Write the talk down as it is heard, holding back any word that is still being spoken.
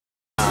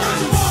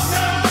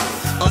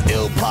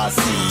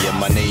see, and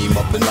my name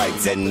up in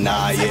lights and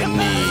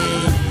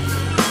I-N-E.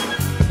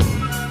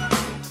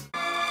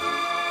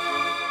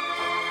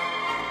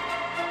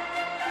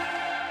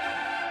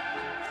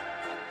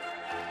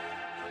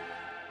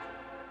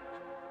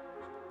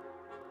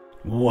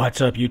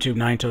 What's up, YouTube?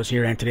 Ninetoes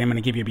here, and today I'm going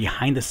to give you a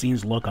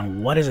behind-the-scenes look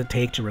on what does it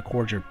take to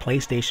record your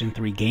PlayStation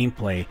 3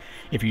 gameplay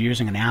if you're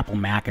using an Apple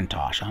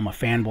Macintosh. I'm a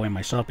fanboy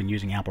myself, been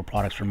using Apple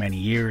products for many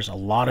years. A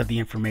lot of the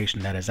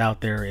information that is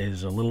out there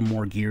is a little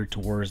more geared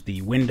towards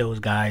the Windows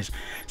guys,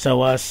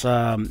 so us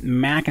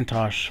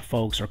Macintosh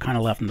folks are kind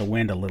of left in the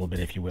wind a little bit,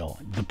 if you will.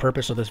 The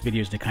purpose of this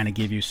video is to kind of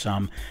give you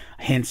some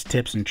hints,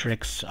 tips, and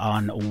tricks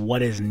on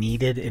what is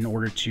needed in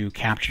order to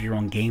capture your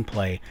own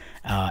gameplay,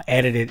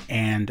 edit it,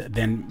 and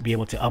then be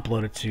able to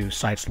upload it to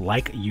sites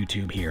like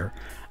YouTube here,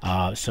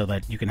 so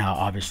that you can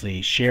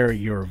obviously share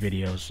your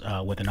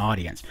videos with an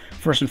audience.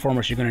 First and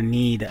foremost, you're going to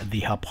need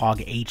the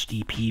Hauppauge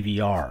HD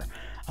PVR.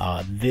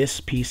 This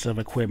piece of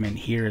equipment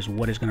here is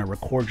what is going to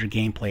record your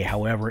gameplay.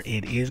 However,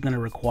 it is going to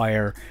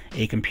require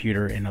a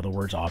computer, in other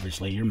words,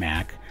 obviously your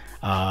Mac,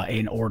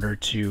 in order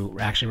to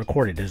actually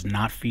record it. It does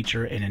not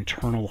feature an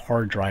internal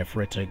hard drive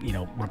for it to,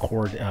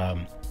 record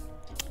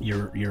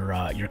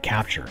your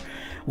capture.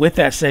 With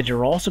that said,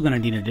 you're also going to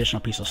need an additional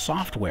piece of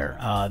software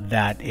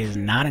that is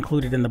not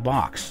included in the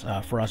box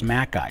for us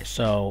Mac guys.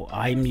 So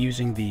I'm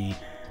using the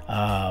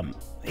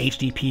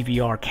HD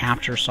PVR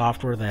capture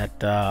software that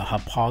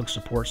Hauppauge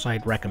support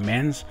site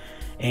recommends,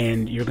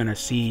 and you're going to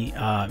see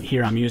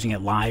here I'm using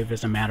it live,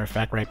 as a matter of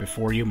fact, right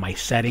before you. My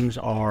settings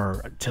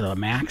are to the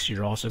max.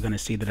 You're also going to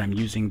see that I'm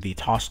using the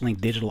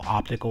Toslink digital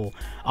optical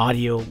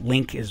audio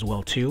link as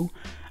well too.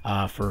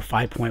 For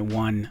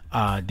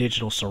 5.1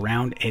 digital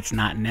surround. It's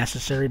not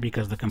necessary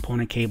because the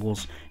component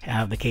cables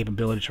have the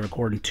capability to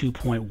record in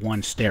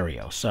 2.1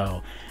 stereo.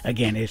 So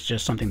again, it's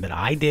just something that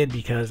I did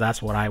because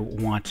that's what I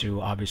want to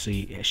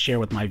obviously share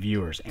with my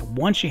viewers. And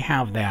once you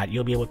have that,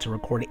 you'll be able to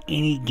record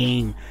any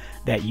game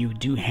that you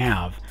do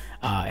have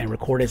and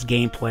record its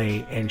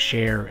gameplay and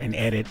share and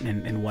edit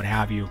and what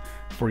have you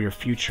for your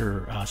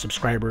future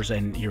subscribers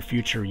and your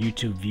future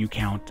YouTube view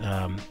count,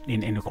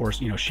 and of course,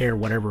 share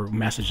whatever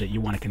message that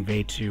you want to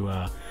convey to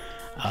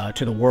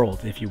the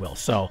world, if you will.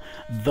 So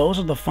those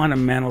are the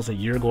fundamentals that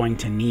you're going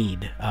to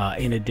need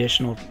in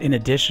addition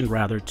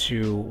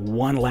to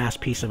one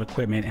last piece of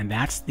equipment, and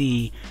that's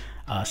the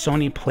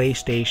Sony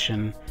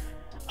PlayStation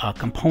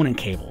component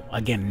cable.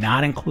 Again,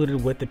 not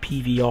included with the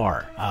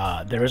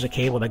PVR. There is a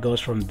cable that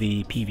goes from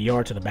the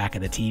PVR to the back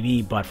of the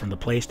TV, but from the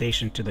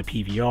PlayStation to the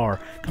PVR,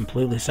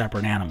 completely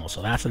separate animal.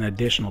 So that's an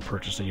additional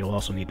purchase that you'll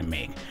also need to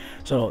make.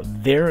 So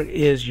there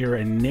is your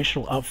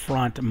initial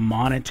upfront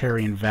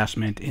monetary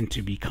investment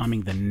into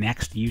becoming the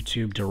next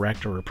YouTube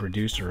director or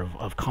producer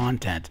of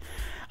content.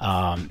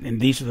 And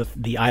these are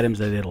the items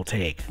that it'll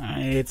take.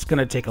 It's going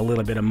to take a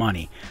little bit of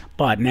money,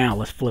 but now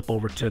let's flip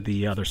over to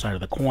the other side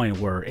of the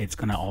coin, where it's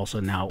going to also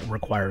now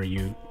require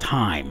you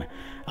time,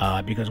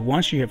 because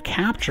once you have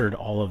captured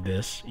all of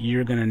this,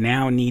 you're going to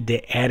now need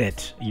to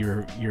edit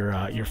your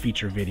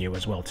feature video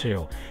as well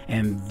too.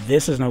 And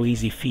this is no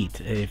easy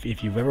feat.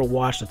 If you've ever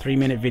watched a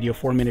 3-minute video,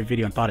 4-minute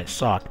video and thought it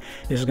sucked,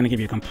 this is going to give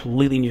you a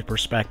completely new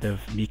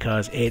perspective,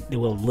 because it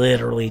will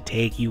literally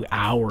take you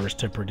hours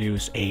to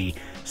produce a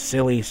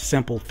silly,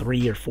 simple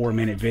 3 or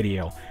 4-minute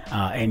video,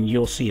 and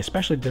you'll see,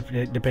 especially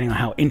depending on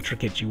how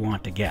intricate you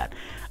want to get.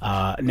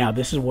 Now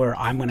this is where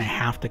I'm going to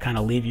have to kind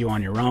of leave you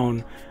on your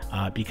own,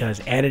 because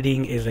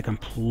editing is a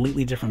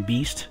completely different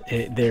beast.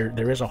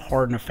 There is a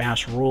hard and a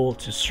fast rule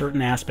to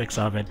certain aspects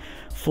of it.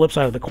 Flip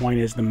side of the coin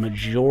is the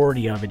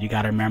majority of it, you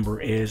got to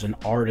remember, is an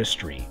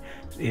artistry.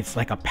 It's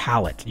like a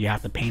palette. You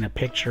have to paint a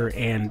picture,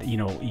 and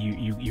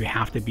you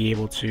have to be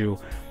able to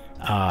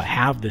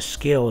have the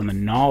skill and the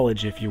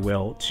knowledge, if you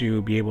will,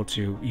 to be able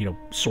to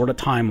sort a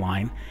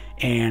timeline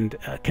and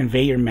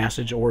convey your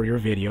message or your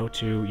video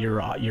to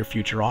your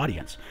future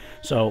audience.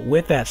 So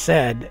with that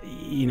said,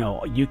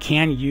 you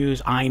can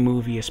use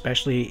iMovie,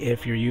 especially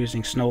if you're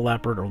using Snow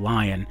Leopard or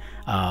Lion.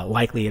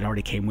 Likely it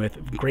already came with.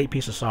 Great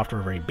piece of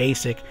software, very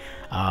basic.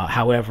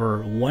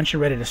 However, once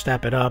you're ready to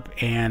step it up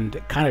and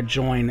kind of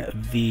join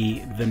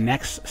the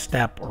next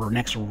step or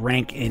next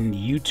rank in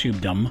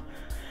YouTubedom,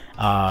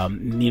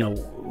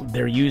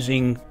 they're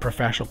using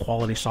professional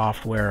quality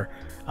software.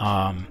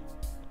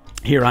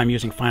 Here I'm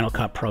using Final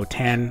Cut Pro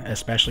 10,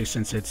 especially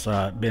since it's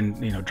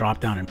been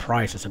dropped down in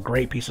price. It's a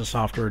great piece of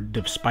software,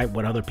 despite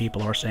what other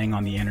people are saying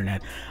on the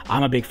internet.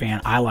 I'm a big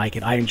fan. I like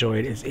it. I enjoy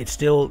it. It's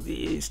still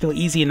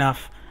easy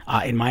enough,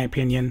 in my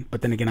opinion,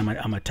 but then again,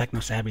 I'm a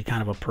techno-savvy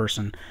kind of a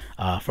person.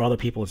 For other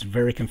people, it's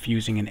very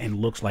confusing and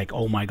looks like,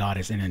 oh my god,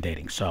 it's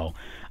inundating. So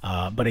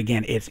but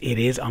again, it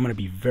is, I'm going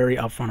to be very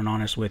upfront and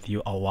honest with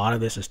you, a lot of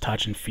this is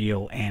touch and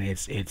feel, and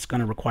it's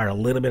going to require a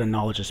little bit of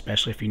knowledge,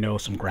 especially if you know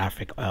some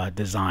graphic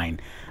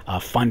design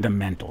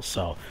fundamentals.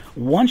 So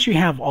once you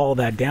have all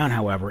that down,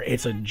 however,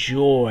 it's a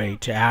joy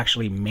to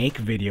actually make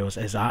videos.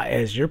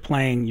 As you're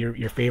playing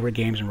your favorite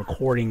games and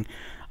recording,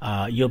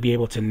 you'll be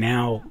able to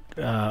now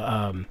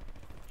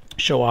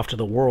show off to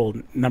the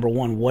world, number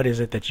one, what is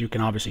it that you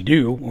can obviously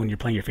do when you're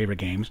playing your favorite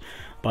games,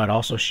 but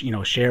also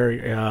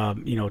share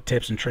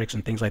tips and tricks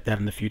and things like that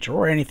in the future,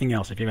 or anything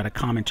else if you've got a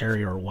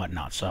commentary or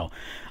whatnot. So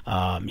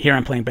here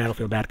I'm playing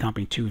Battlefield Bad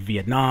Company 2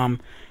 Vietnam.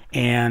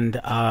 And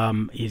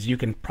as you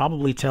can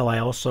probably tell, I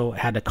also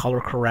had to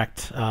color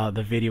correct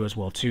the video as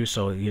well too,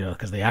 so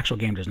because the actual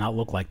game does not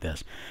look like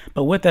this.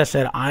 But with that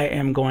said, I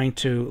am going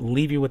to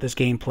leave you with this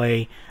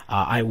gameplay.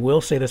 I will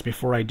say this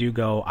before I do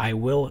go: I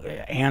will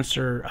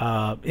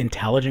answer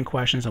intelligent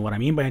questions, and what I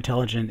mean by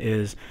intelligent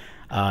is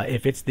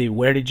if it's the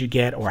where did you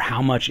get or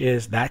how much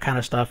is, that kind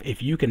of stuff,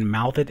 if you can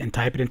mouth it and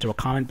type it into a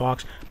comment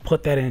box,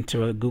 put that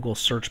into a Google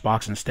search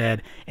box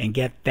instead and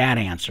get that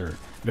answer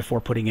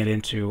before putting it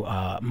into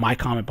my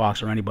comment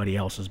box or anybody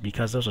else's,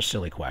 because those are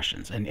silly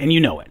questions, and you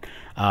know it.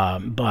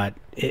 But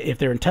if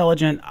they're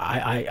intelligent,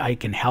 I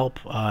can help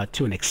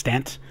to an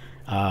extent.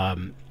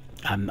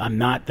 I'm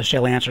not the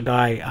shell answer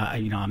guy.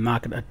 I'm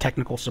not a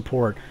technical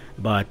support,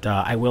 but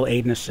I will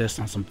aid and assist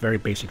on some very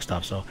basic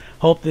stuff. So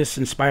hope this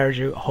inspired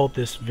you. Hope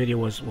this video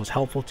was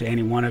helpful to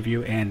any one of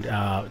you, and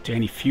to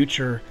any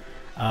future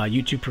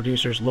YouTube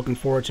producers looking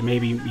forward to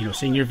maybe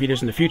seeing your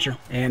videos in the future.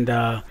 And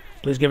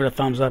please give it a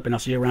thumbs up, and I'll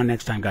see you around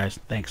next time, guys.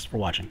 Thanks for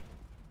watching.